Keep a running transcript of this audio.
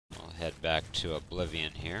head back to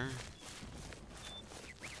Oblivion here.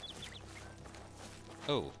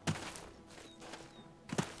 Oh.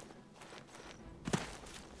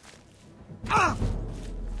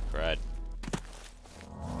 Crud.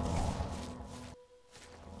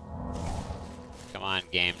 Come on,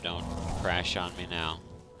 game, don't crash on me now.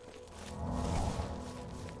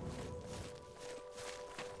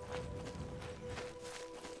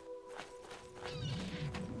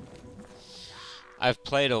 I've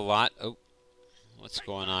played a lot. Oh, what's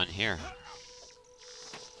going on here?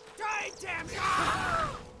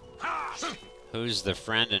 Who's the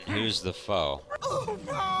friend and who's the foe?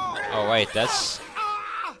 Oh wait, that's...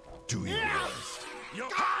 Do you rest?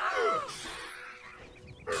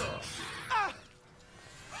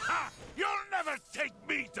 You'll never take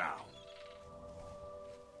me down.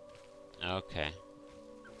 Okay.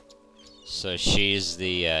 So she's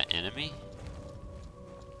the enemy?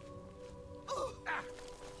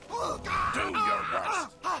 Do your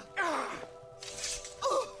worst.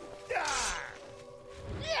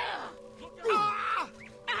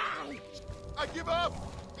 I give up.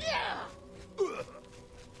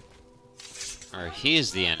 Or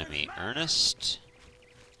he's the enemy. Ernest?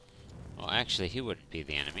 Well, actually, he wouldn't be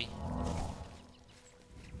the enemy.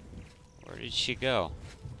 Where did she go?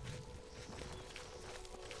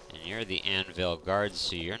 And you're the Anvil Guard,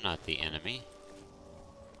 so you're not the enemy.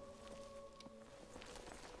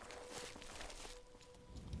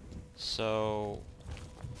 So,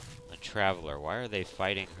 a traveler. Why are they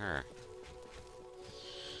fighting her?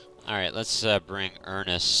 Alright, let's bring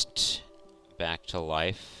Ernest back to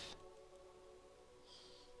life.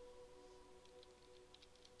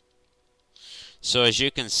 So as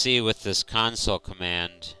you can see with this console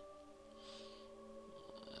command,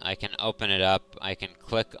 I can open it up, I can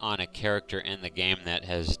click on a character in the game that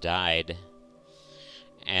has died,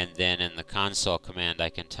 and then in the console command I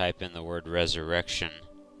can type in the word resurrection,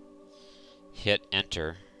 hit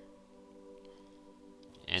enter,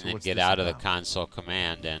 and then get out of the console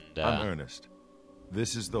command and... I'm Ernest.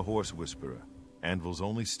 This is the Horse Whisperer, Anvil's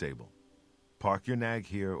only stable. Park your nag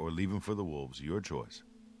here or leave him for the wolves, your choice.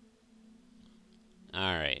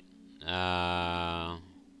 Alright.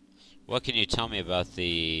 What can you tell me about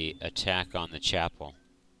the attack on the chapel?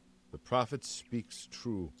 The prophet speaks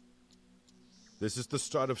true. This is the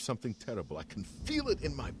start of something terrible. I can feel it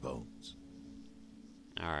in my bones.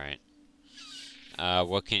 Alright.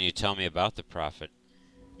 What can you tell me about the prophet?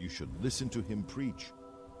 You should listen to him preach.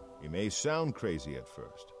 He may sound crazy at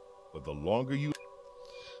first, but the longer you...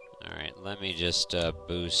 Alright, let me just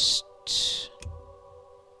boost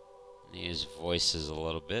these voices a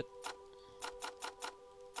little bit.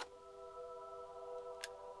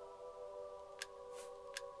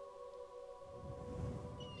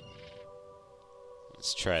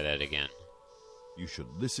 Let's try that again. You should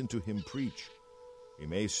listen to him preach. He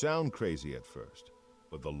may sound crazy at first,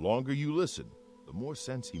 but the longer you listen, the more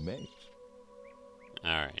sense he makes.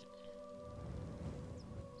 Alright.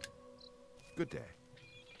 Good day.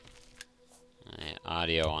 My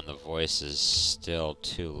audio on the voice is still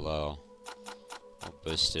too low. I'll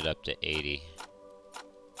boost it up to 80.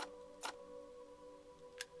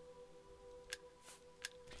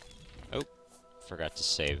 Oh, forgot to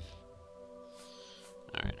save.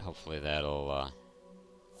 Alright, hopefully that'll...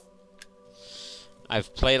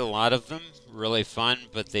 I've played a lot of them, really fun,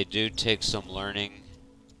 but they do take some learning.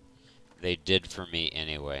 They did for me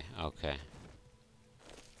anyway. Okay.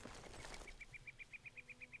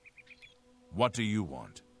 What do you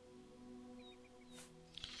want?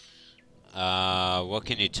 What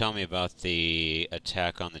can you tell me about the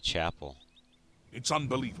attack on the chapel? It's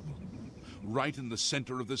unbelievable. Right in the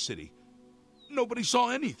center of the city. Nobody saw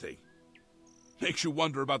anything. Makes you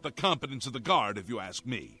wonder about the competence of the guard, if you ask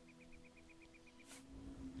me.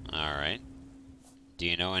 Alright. Do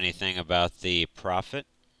you know anything about the prophet?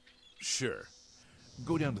 Sure.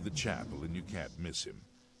 Go down to the chapel and you can't miss him.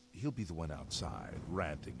 He'll be the one outside,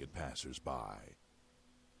 ranting at passers-by.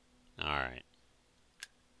 Alright.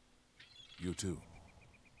 You too.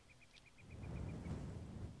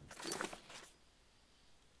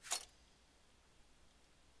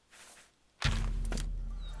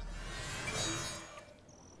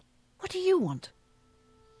 What do you want?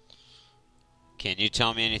 Can you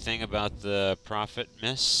tell me anything about the prophet,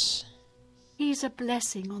 miss? He's a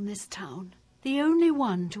blessing on this town. The only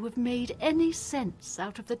one to have made any sense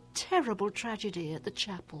out of the terrible tragedy at the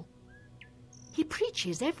chapel. He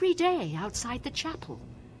preaches every day outside the chapel.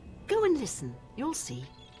 Go and listen. You'll see.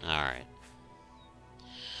 All right.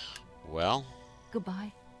 Well,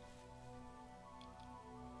 Goodbye.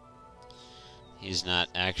 he's not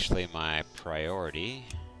actually my priority.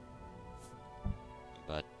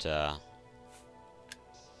 But,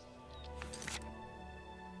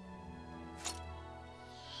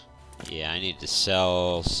 yeah, I need to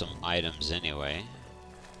sell some items anyway.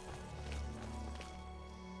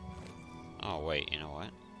 Oh, wait, you know what?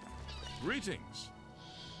 Greetings.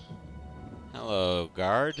 Hello,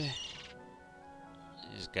 guard.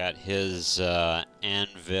 He's got his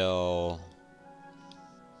anvil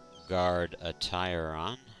guard attire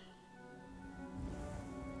on.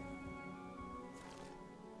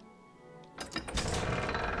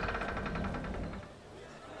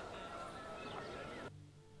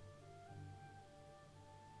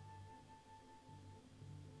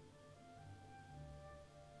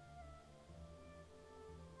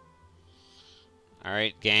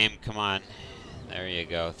 Alright, game, come on. There you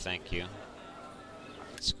go, thank you.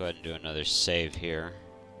 Let's go ahead and do another save here.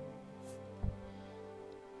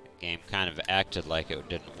 The game kind of acted like it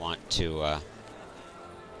didn't want to,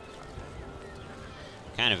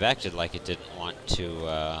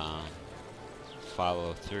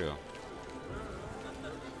 follow through.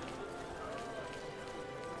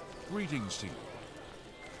 Greetings to you.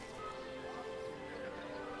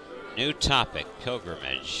 New topic,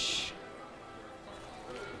 pilgrimage.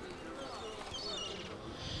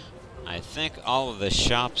 I think all of the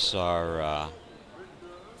shops are,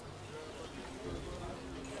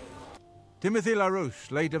 Timothy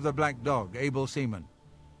LaRouche, late of the Black Dog, able seaman.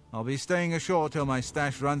 I'll be staying ashore till my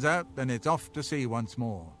stash runs out, then it's off to sea once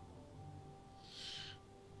more.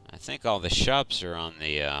 I think all the shops are on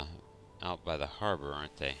the, out by the harbor,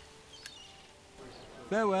 aren't they?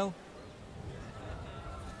 Farewell.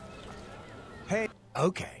 Hey,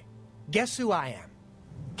 okay. Guess who I am?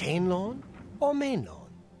 Cainlorn or Mainlorn?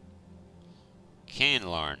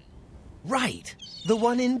 Cainlorn. Right, the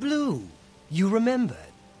one in blue. You remembered.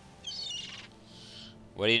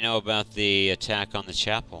 What do you know about the attack on the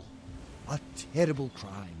chapel? A terrible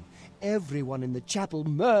crime. Everyone in the chapel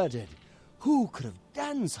murdered. Who could have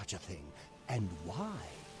done such a thing, and why?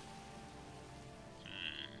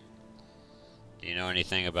 Do you know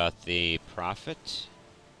anything about the prophet?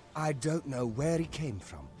 I don't know where he came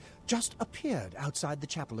from. Just appeared outside the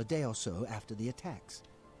chapel a day or so after the attacks.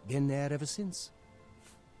 Been there ever since.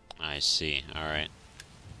 I see. All right.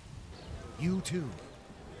 You too.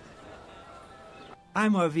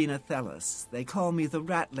 I'm Arvina Thelis. They call me the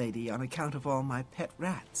Rat Lady on account of all my pet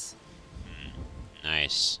rats.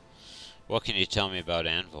 Nice. What can you tell me about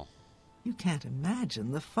Anvil? You can't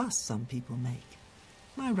imagine the fuss some people make.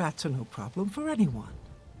 My rats are no problem for anyone.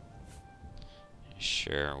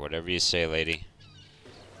 Sure, whatever you say, lady.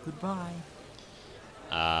 Goodbye.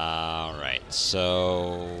 Alright,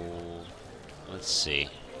 so... let's see.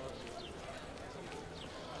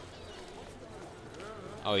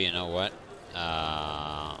 Oh, you know what?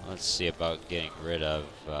 Let's see about getting rid of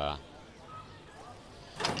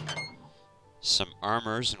some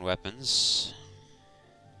armors and weapons.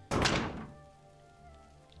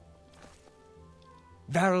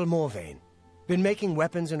 Varel Morvain. Been making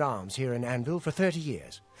weapons and arms here in Anvil for 30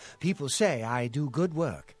 years. People say I do good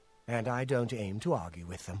work, and I don't aim to argue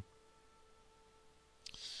with them.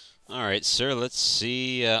 Alright, sir, let's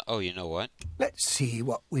see... oh, you know what? Let's see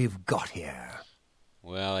what we've got here.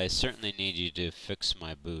 Well, I certainly need you to fix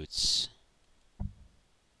my boots.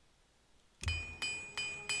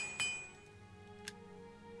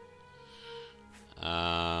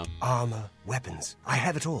 Armor, weapons, I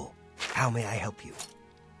have it all. How may I help you?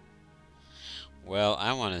 Well,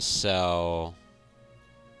 I want to sell...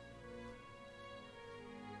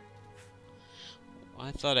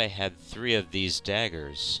 I thought I had 3 of these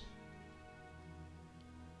daggers.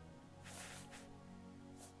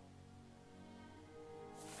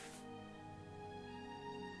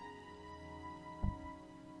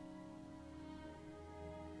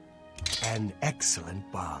 An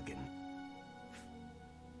excellent bargain.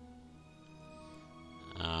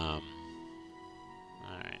 Alright.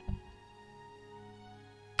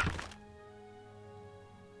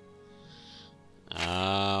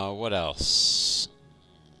 What else?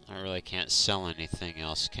 I really can't sell anything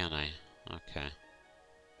else, can I? Okay.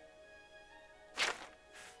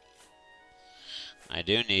 I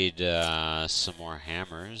do need some more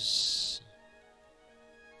hammers.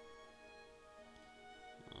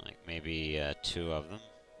 Like maybe 2 of them.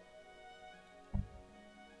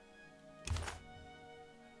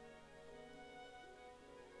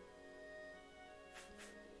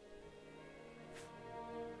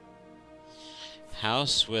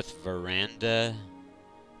 House with veranda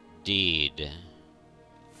deed.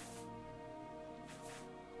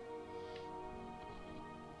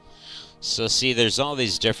 So see, there's all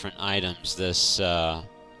these different items. This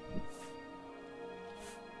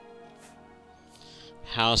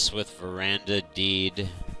House with veranda deed.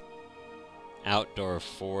 Outdoor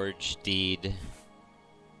forge deed.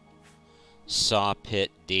 Saw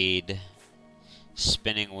pit deed.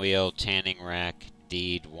 Spinning wheel, tanning rack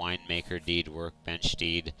deed. Winemaker deed, workbench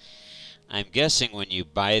deed. I'm guessing when you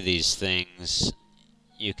buy these things,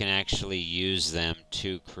 you can actually use them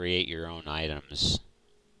to create your own items.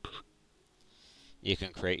 You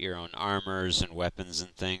can create your own armors and weapons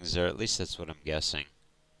and things, or at least that's what I'm guessing.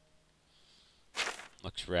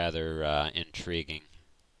 Looks rather intriguing.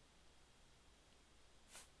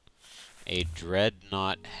 A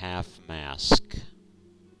dreadnought half mask.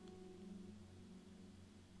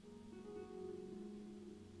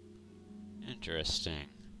 Interesting.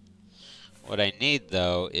 What I need,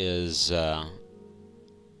 though, is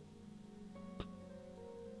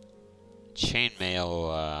chainmail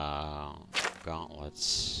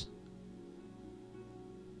gauntlets.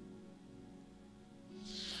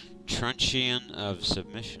 Truncheon of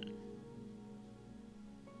submission.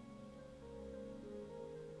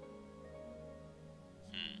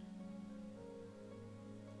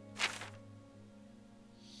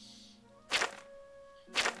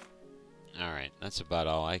 Alright, that's about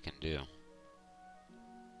all I can do.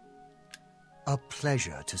 A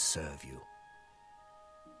pleasure to serve you.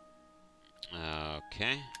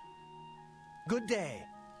 Okay. Good day.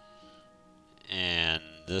 And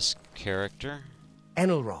this character?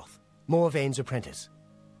 Enelroth, Morvain's apprentice.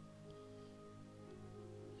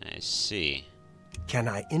 I see. Can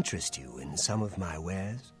I interest you in some of my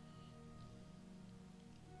wares?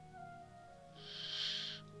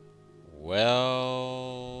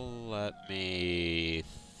 Well, let me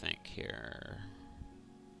think here.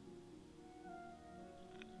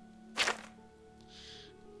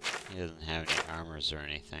 He doesn't have any armors or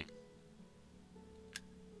anything.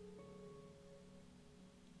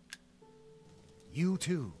 You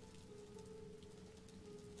too.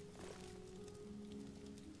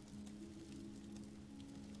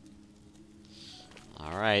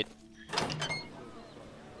 All right.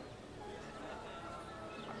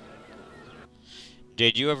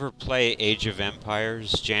 Did you ever play Age of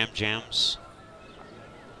Empires Jams?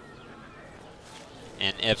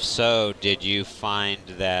 And if so, did you find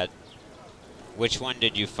that... Which one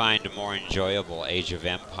did you find more enjoyable, Age of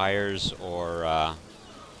Empires or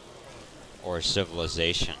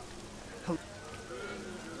Civilization?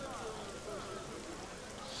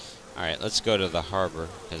 Alright, let's go to the harbor,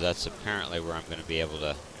 because that's apparently where I'm going to be able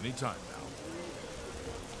to... Anytime now.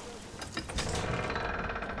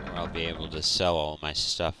 Where I'll be able to sell all my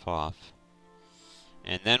stuff off.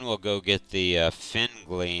 And then we'll go get the Fin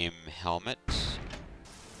Gleam helmet.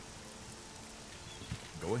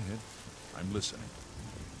 Go ahead. I'm listening.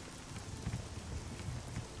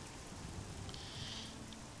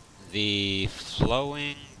 The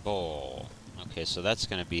Flowing Bowl. Okay, so that's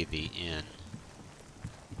going to be the inn.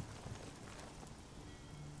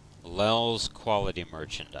 Lel's Quality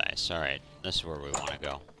Merchandise. Alright, this is where we want to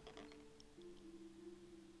go.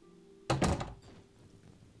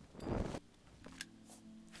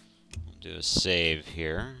 We'll do a save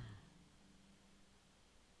here.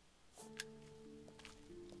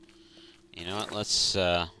 You know what, let's,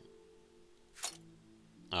 oh,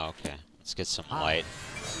 okay. Let's get some light.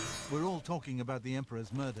 We're all talking about the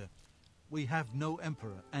Emperor's murder. We have no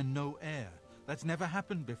Emperor and no heir. That's never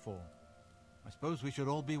happened before. I suppose we should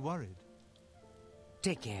all be worried.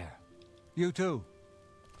 Take care. You too.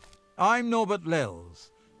 I'm Norbert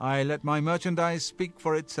Lels. I let my merchandise speak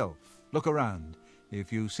for itself. Look around.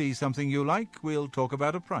 If you see something you like, we'll talk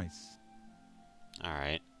about a price.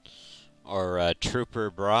 Alright. Or,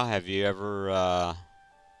 Trooper Bra, have you ever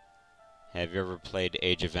played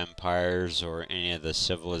Age of Empires or any of the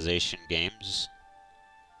Civilization games?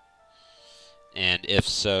 And if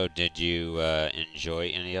so, did you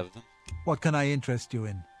enjoy any of them? What can I interest you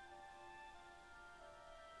in?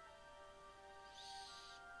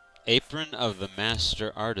 Apron of the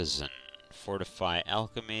Master Artisan. Fortify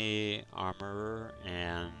alchemy, armor,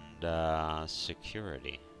 and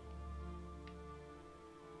security.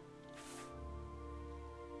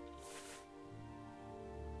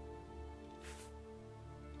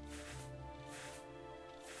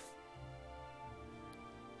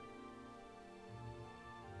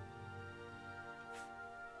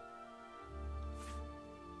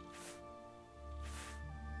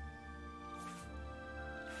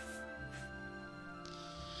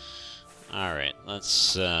 Alright,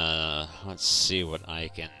 let's see what I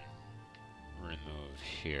can remove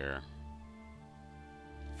here.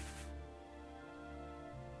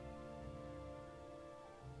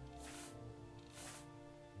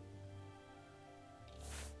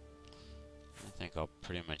 I think I'll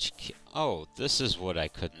pretty much... Oh, this is what I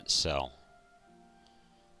couldn't sell.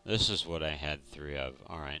 This is what I had 3 of.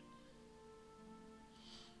 Alright.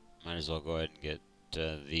 Might as well go ahead and get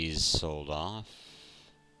these sold off.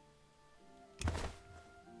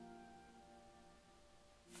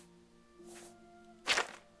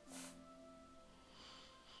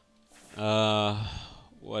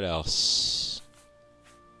 What else?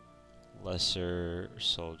 Lesser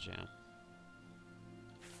soul gem.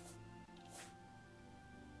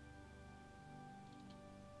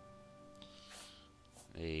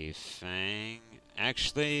 The fang.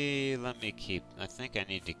 Actually, let me keep... I think I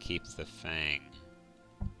need to keep the fang.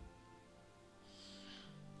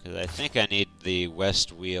 Because I think I need the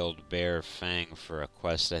West-Wheeled Bear Fang for a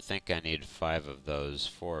quest. I think I need 5 of those,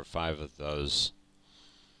 4 or 5 of those,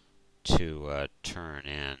 to turn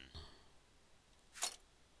in.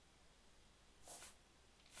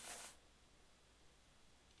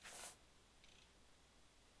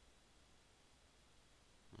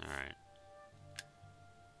 Alright.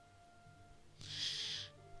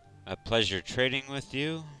 A pleasure trading with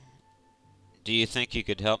you. Do you think you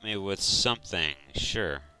could help me with something?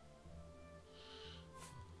 Sure.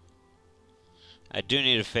 I do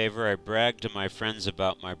need a favor. I bragged to my friends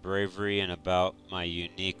about my bravery and about my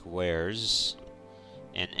unique wares,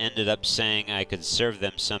 and ended up saying I could serve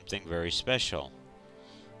them something very special.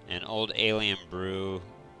 An old alien brew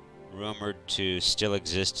rumored to still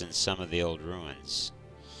exist in some of the old ruins.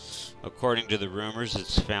 According to the rumors,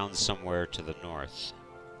 it's found somewhere to the north.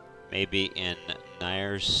 Maybe in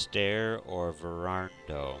Nierstair or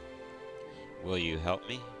Verando. Will you help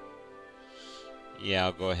me? Yeah,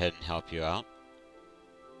 I'll go ahead and help you out.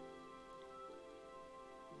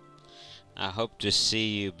 I hope to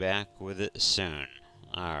see you back with it soon.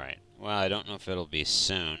 Alright. Well, I don't know if it'll be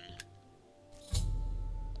soon,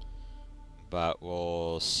 but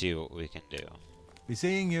we'll see what we can do. Be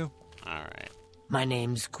seeing you. Alright. My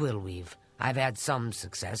name's Quillweave. I've had some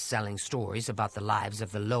success selling stories about the lives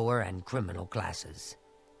of the lower and criminal classes.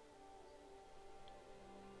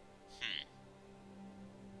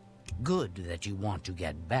 Good that you want to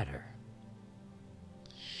get better.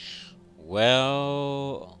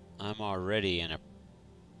 Well, I'm already an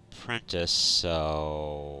apprentice,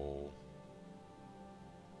 so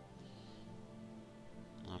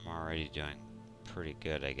I'm already doing pretty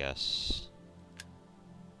good, I guess.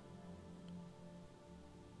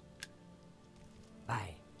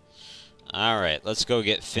 Bye. Alright, let's go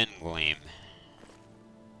get Fingleam.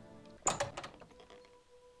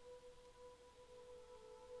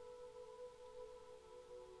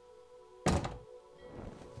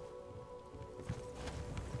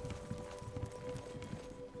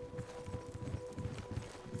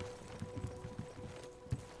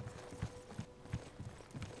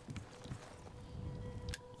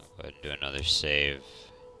 Go ahead and do another save.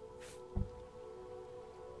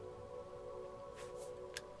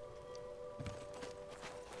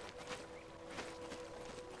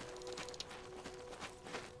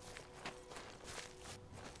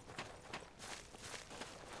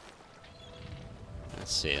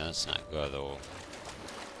 Let's see, let's not go the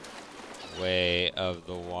way of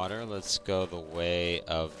the water, let's go the way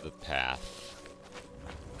of the path.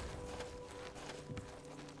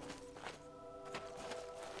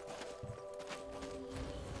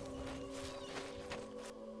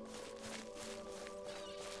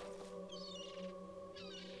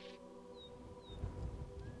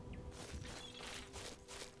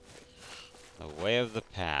 The way of the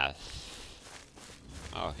path.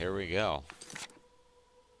 Oh, here we go.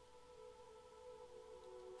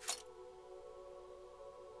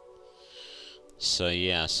 So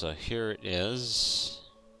yeah, so here it is.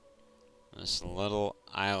 This little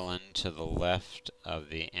island to the left of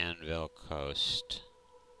the Anvil Coast.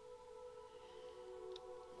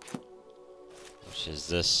 Which is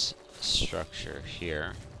this structure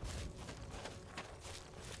here.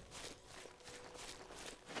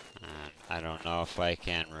 And I don't know if I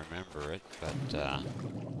can remember it, but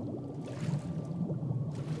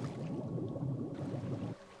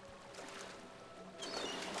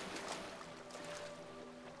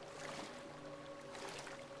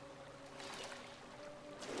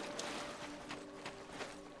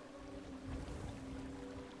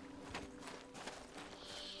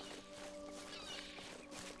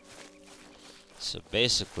so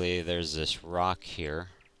basically there's this rock here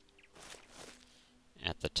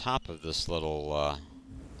at the top of this little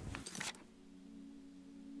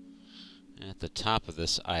at the top of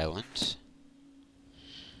this island,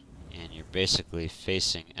 and you're basically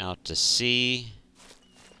facing out to sea,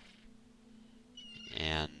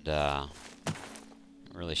 and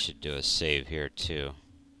really should do a save here too.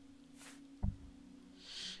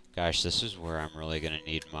 Gosh, this is where I'm really going to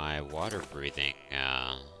need my water breathing.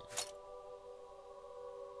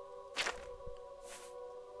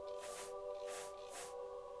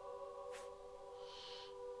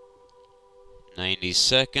 90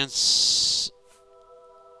 seconds.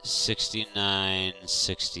 69,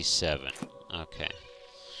 67. Okay.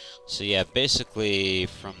 So yeah, basically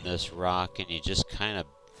from this rock, and you just kind of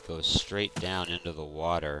go straight down into the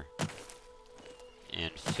water,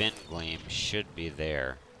 and Fingleam should be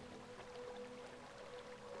there.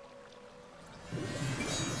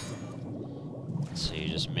 So you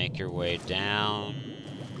just make your way down.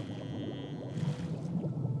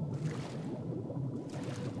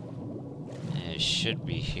 And it should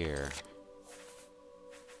be here.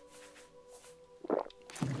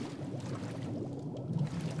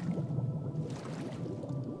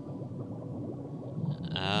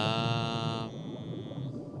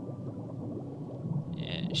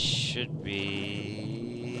 It should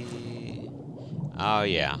be... Oh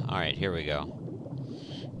yeah, alright, here we go.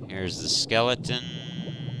 Here's the skeleton.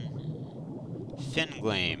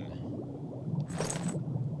 Fingleam.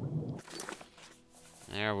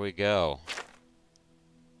 There we go.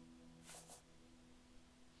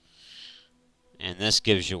 And this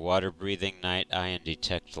gives you water breathing, night eye, and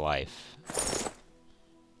detect life.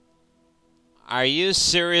 Are you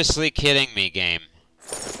seriously kidding me, game?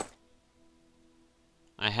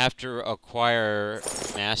 I have to acquire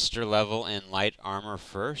master level in light armor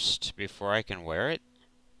first before I can wear it?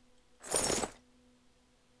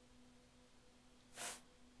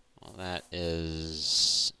 Well, that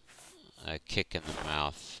is a kick in the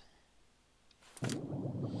mouth.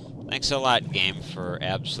 Thanks a lot, game, for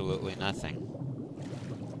absolutely nothing.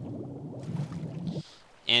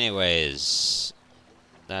 Anyways,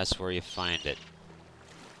 that's where you find it.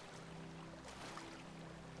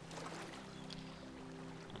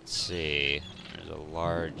 Let's see. There's a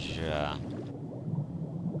large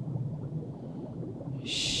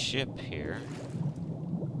ship here.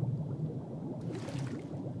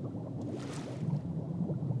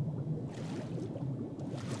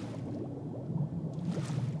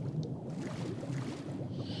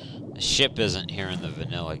 The ship isn't here in the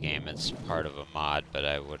vanilla game. It's part of a mod, but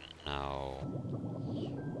I wouldn't know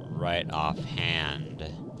right offhand.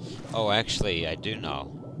 Oh, actually, I do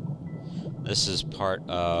know. This is part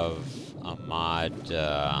of a mod,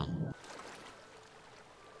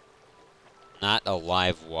 not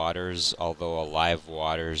Alive Waters, although Alive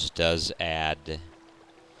Waters does add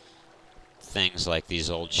things like these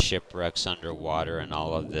old shipwrecks underwater and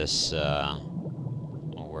all of this,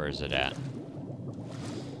 well, where is it at?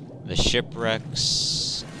 The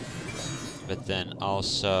shipwrecks, but then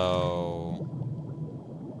also,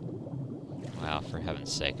 well, for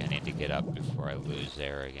heaven's sake, I need to get up before I lose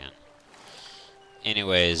air again.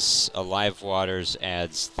 Anyways, Alive Waters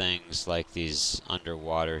adds things like these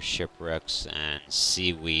underwater shipwrecks and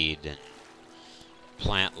seaweed and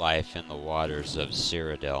plant life in the waters of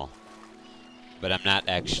Cyrodiil. But I'm not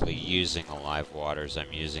actually using Alive Waters,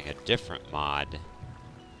 I'm using a different mod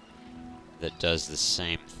that does the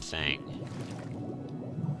same thing.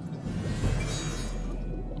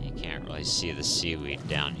 You can't really see the seaweed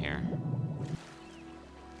down here.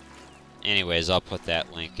 Anyways, I'll put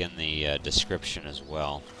that link in the description as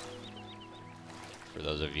well, for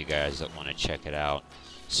those of you guys that want to check it out.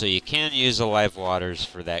 So you can use Alive Waters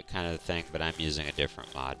for that kind of thing, but I'm using a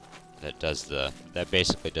different mod that does that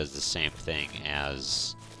basically does the same thing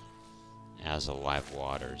as Alive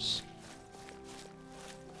Waters.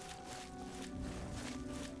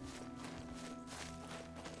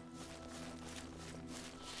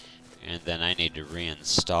 And then I need to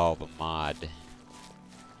reinstall the mod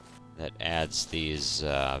that adds these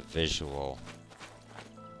visual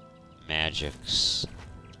magics,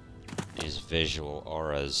 these visual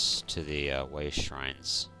auras to the way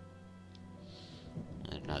shrines.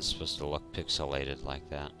 They're not supposed to look pixelated like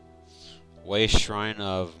that. Way Shrine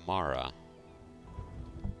of Mara.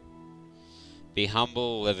 Be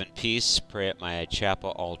humble, live in peace, pray at my chapel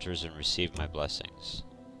altars, and receive my blessings.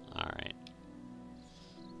 Alright.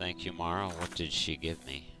 Thank you, Mara. What did she give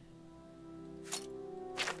me?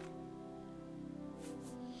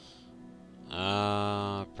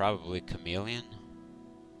 Probably Chameleon?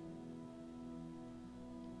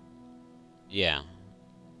 Yeah.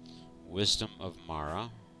 Wisdom of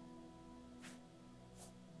Mara.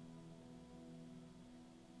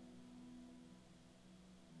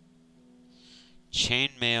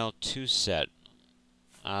 Chainmail 2 set.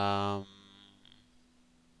 Why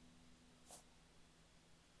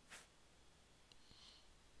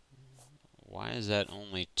is that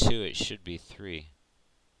only 2? It should be 3.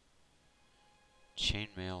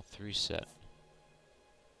 Chainmail 3 set.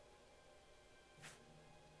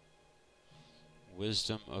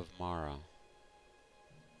 Wisdom of Mara.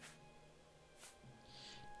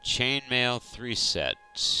 Chainmail 3 set.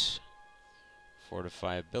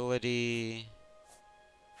 Fortify ability.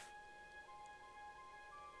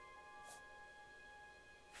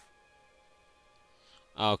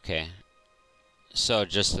 Okay. So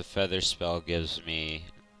just the feather spell gives me,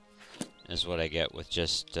 is what I get with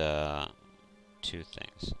just 2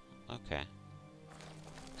 things. Okay.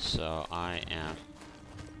 So I am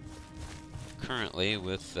currently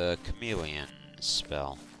with the chameleon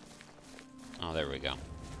spell. Oh, there we go.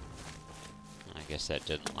 I guess that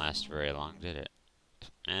didn't last very long, did it?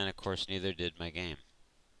 And of course, neither did my game.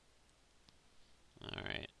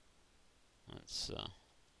 Alright. Let's,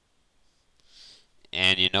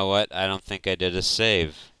 and you know what? I don't think I did a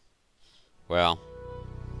save. Well,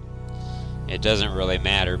 it doesn't really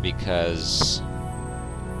matter because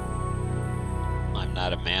I'm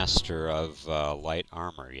not a master of light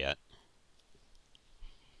armor yet.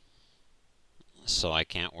 So I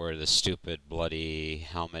can't wear the stupid bloody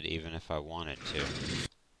helmet even if I wanted to.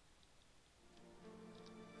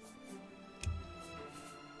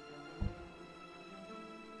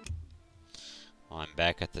 Well, I'm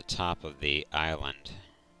back at the top of the island.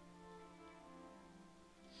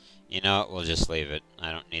 You know what, we'll just leave it.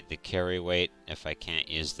 I don't need the carry weight if I can't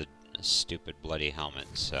use the stupid bloody helmet,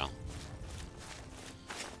 so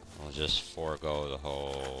we'll just forego the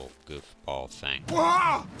whole goofball thing.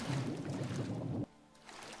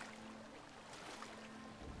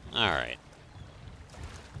 Alright.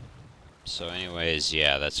 So anyways,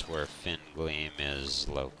 yeah, that's where Fingleam is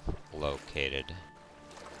located.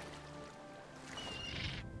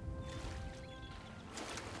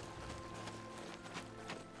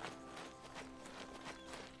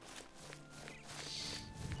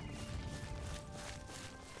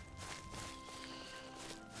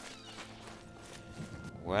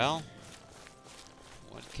 Well,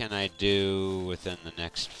 what can I do within the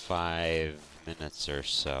next 5 minutes or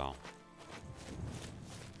so?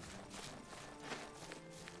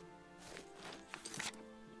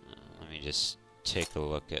 Let me just take a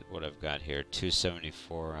look at what I've got here.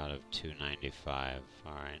 274 out of 295.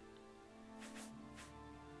 Alright.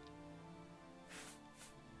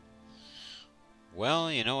 Well,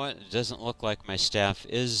 you know what? It doesn't look like my staff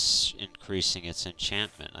is increasing its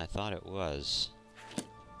enchantment. I thought it was.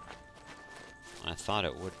 I thought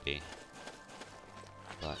it would be,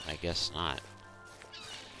 but I guess not.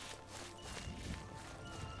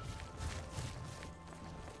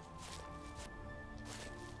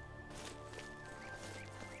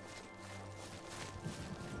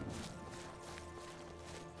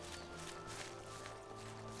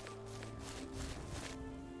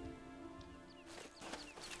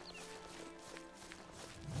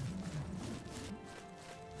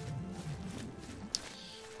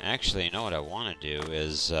 Actually, you know what I want to do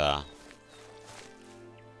is, found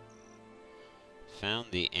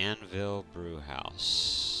the Anvil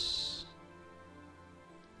Brewhouse.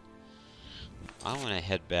 I want to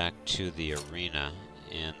head back to the arena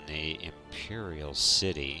in the Imperial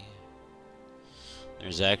City.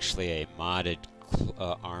 There's actually a modded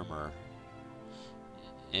armor.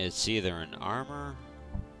 It's either an armor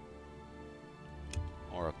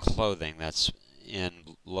or a clothing that's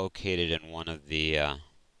located in one of the, and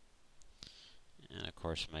of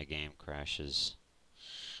course my game crashes.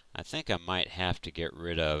 I think I might have to get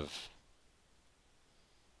rid of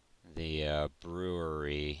the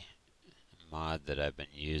brewery mod that I've been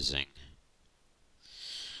using.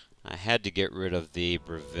 I had to get rid of the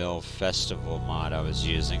Breville Festival mod I was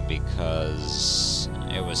using because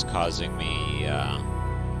it was causing me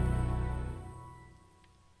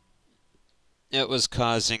it was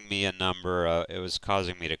causing me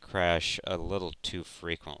to crash a little too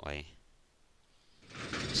frequently.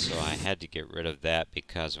 So I had to get rid of that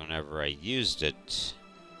because whenever I used it,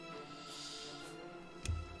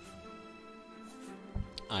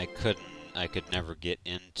 I could never get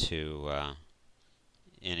into I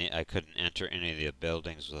couldn't enter any of the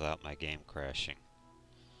buildings without my game crashing.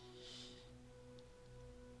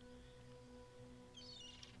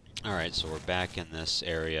 Alright, so we're back in this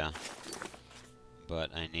area,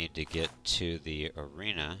 but I need to get to the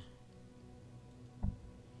arena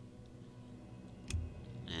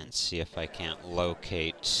and see if I can't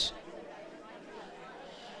locate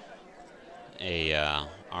a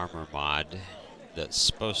armor mod that's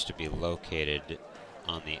supposed to be located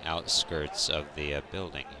on the outskirts of the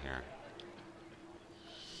building here.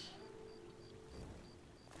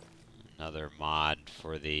 Another mod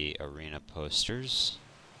for the arena posters.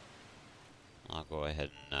 I'll go ahead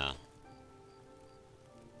and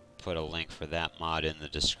put a link for that mod in the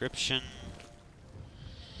description.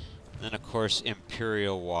 Then, of course,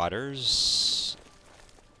 Imperial Waters.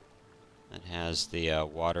 It has the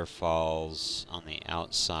waterfalls on the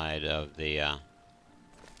outside of the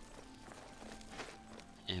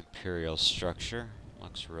Imperial structure.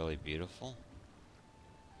 Looks really beautiful.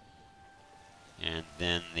 And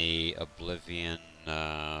then the Oblivion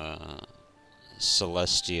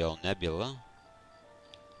Celestial Nebula.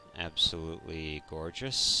 Absolutely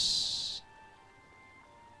gorgeous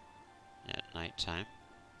at nighttime.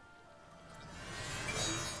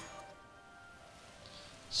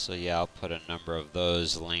 So yeah, I'll put a number of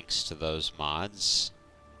those links to those mods.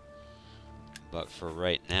 But for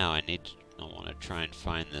right now, I want to try and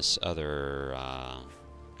find this other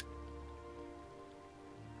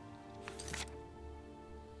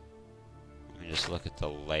let me just look at the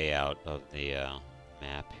layout of the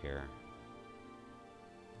map here.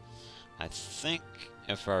 I think,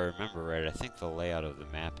 if I remember right, I think the layout of the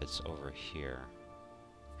map is over here.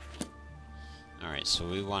 Alright, so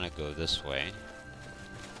we want to go this way.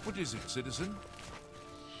 What is it, citizen?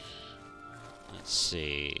 Let's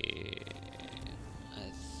see.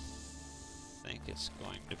 I think it's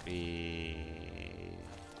going to be...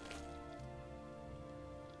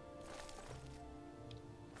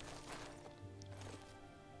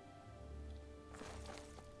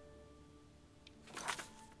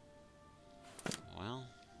 Well...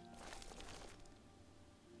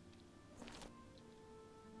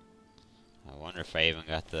 I wonder if I even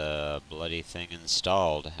got the bloody thing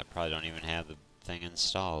installed. I probably don't even have the thing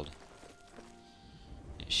installed.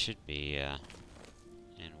 It should be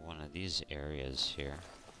in one of these areas here.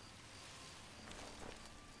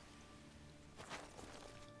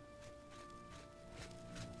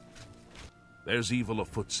 There's evil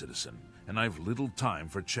afoot, citizen, and I've little time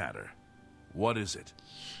for chatter. What is it?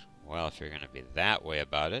 Well, if you're going to be that way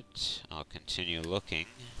about it, I'll continue looking.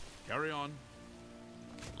 Carry on.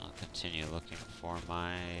 I'll continue looking for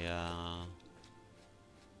my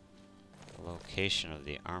location of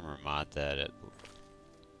the armor mod that I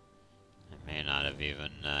may not have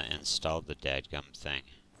even installed the dadgum thing.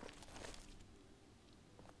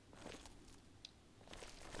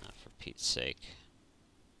 For Pete's sake.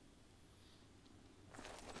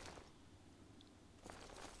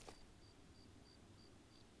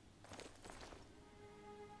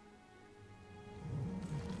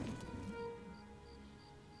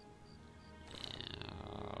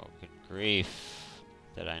 Grief.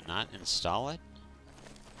 Did I not install it?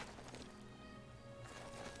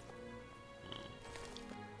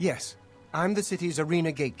 Yes, I'm the city's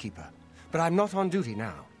arena gatekeeper, but I'm not on duty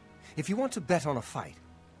now. If you want to bet on a fight,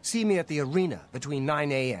 see me at the arena between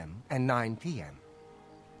 9 a.m. and 9 p.m.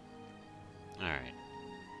 Alright.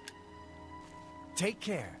 Take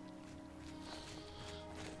care.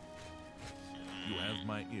 You have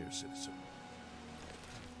my ear, citizen.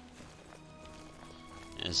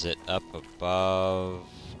 Is it up above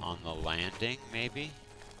on the landing, maybe?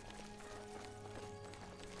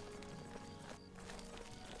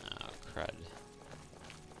 Oh, crud.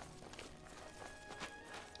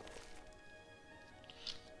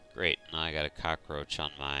 Great, now I got a cockroach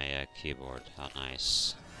on my keyboard. How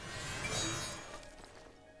nice.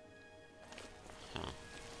 Oh,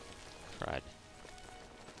 crud.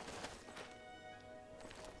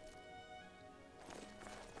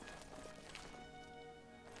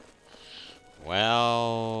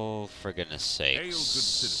 Well, for goodness sakes. Hail, good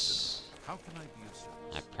citizen. How can I be of service?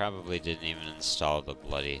 I probably didn't even install the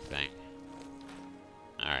bloody thing.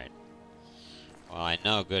 Alright. Well, I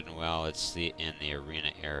know good and well it's in the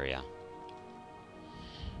arena area.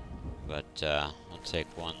 But, I'll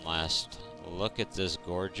take one last look at this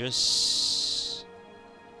gorgeous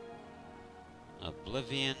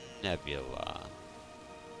Oblivion Nebula.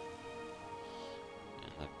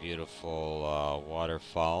 The beautiful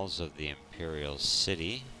waterfalls of the Imperial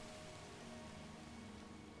City.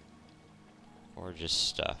 Gorgeous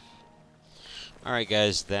stuff. Alright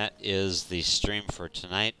guys, that is the stream for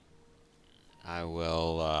tonight. I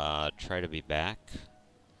will try to be back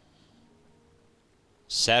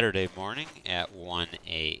Saturday morning at 1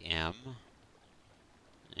 a.m.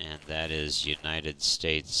 And that is United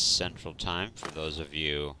States Central Time for those of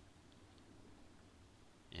you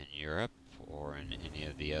in Europe or in any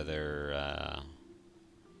of the other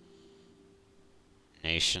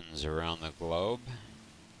nations around the globe.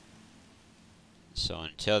 So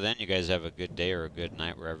until then, you guys have a good day or a good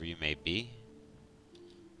night wherever you may be.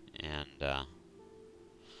 And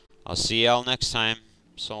I'll see y'all next time.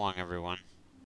 So long, everyone.